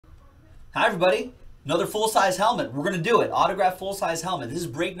Hi everybody, another full-size helmet. We're going to do it. Autograph full-size helmet. This is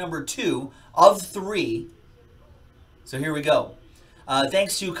break number 2 of 3. So here we go.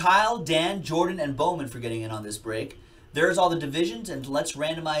 Thanks to Kyle, Dan, Jordan, and Bowman for getting in on this break. There's all the divisions, and let's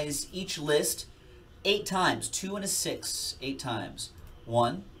randomize each list 8 times. 2 and a 6. 8 times.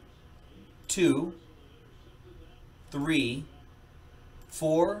 1, 2, 3,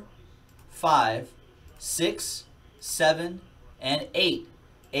 4, 5, 6, 7, and 8.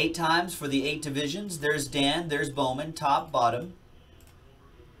 8 times for the 8 divisions. There's Dan, there's Bowman, top, bottom.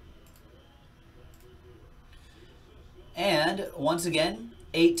 And once again,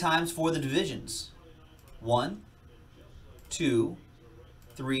 8 times for the divisions. 1, 2,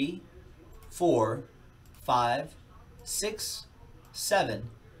 3, 4, 5, 6, 7,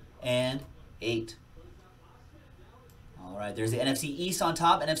 and 8. All right, there's the NFC East on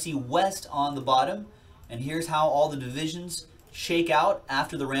top, NFC West on the bottom. And here's how all the divisions shake out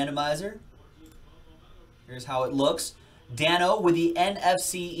after the randomizer. Here's how it looks. Dano with the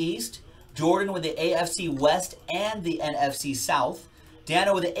NFC East, Jordan with the AFC West and the NFC South,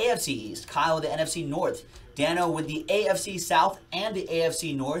 Dano with the AFC East, Kyle with the NFC North, Dano with the AFC South and the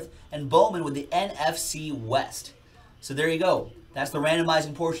AFC North, and Bowman with the NFC West. So there you go. That's the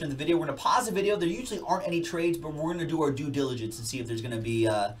randomizing portion of the video. We're going to pause the video. There usually aren't any trades, but we're going to do our due diligence and see if there's going to be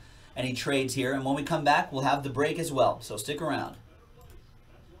any trades here. And when we come back, we'll have the break as well. So stick around.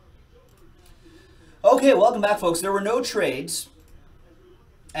 Okay, welcome back, folks. There were no trades.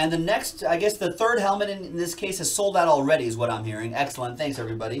 And the next, I guess the third helmet in this case is sold out already is what I'm hearing. Excellent. Thanks,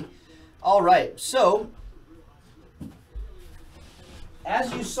 everybody. All right. So,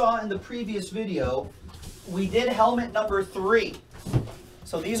 as you saw in the previous video, we did helmet number 3.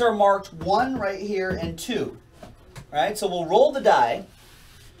 So these are marked 1 right here and 2. All right, so we'll roll the die.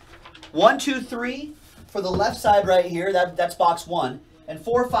 1, 2, 3 for the left side right here. That's box 1. And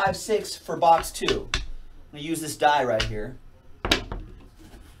 4, 5, 6 for box 2. I'm going to use this die right here.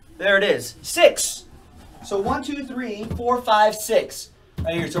 There it is. 6. So 1, 2, 3, 4, 5, 6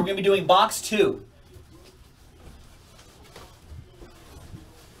 right here. So we're going to be doing box 2.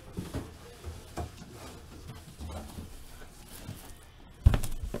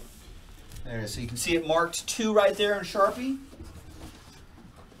 There it is. So you can see it marked 2 right there in Sharpie.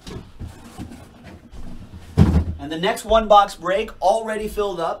 And the next 1 box break already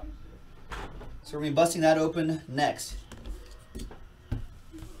filled up. So we're going to be busting that open next.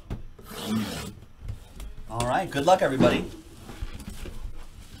 All right. Good luck, everybody.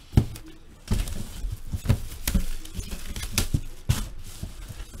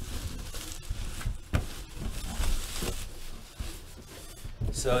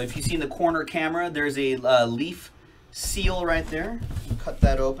 So if you see in the corner camera, there's a leaf seal right there. Cut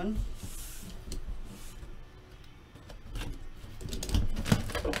that open.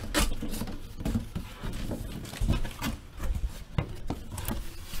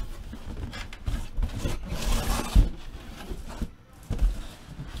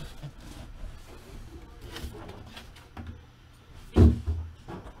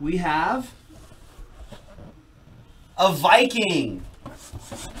 We have a Viking.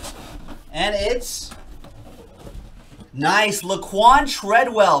 And it's nice. Laquan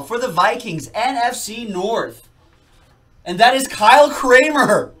Treadwell for the Vikings, NFC North. And that is Kyle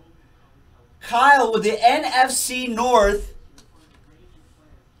Kramer. Kyle with the NFC North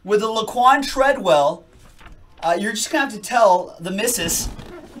with the Laquan Treadwell. You're just going to have to tell the missus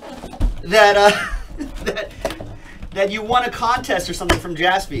that, that you won a contest or something from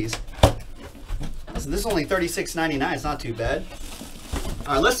Jaspys. Listen, this is only $36.99. It's not too bad.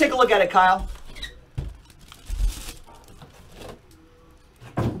 All right, let's take a look at it, Kyle.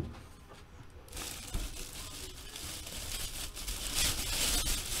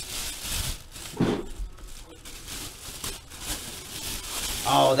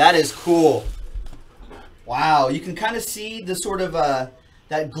 Oh, that is cool. Wow, you can kind of see the sort of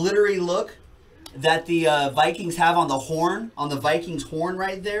that glittery look that the Vikings have on the horn, on the Vikings horn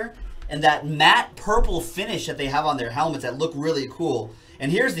right there, and that matte purple finish that they have on their helmets that look really cool.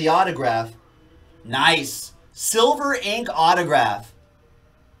 And here's the autograph. Nice. Silver ink autograph.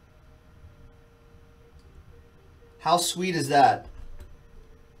 How sweet is that?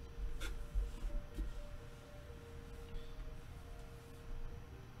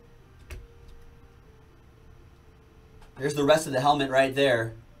 There's the rest of the helmet right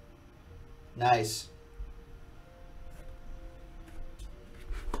there. Nice.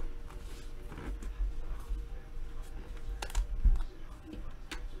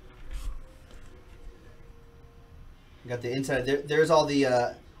 Got the inside. There's all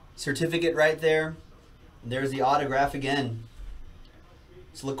the certificate right there. There's the autograph again.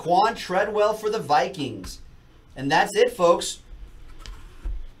 It's Laquan Treadwell for the Vikings. And that's it, folks.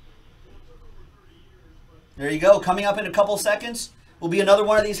 There you go. Coming up in a couple seconds will be another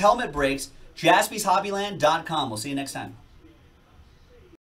one of these helmet breaks. JaspysHobbyland.com. We'll see you next time.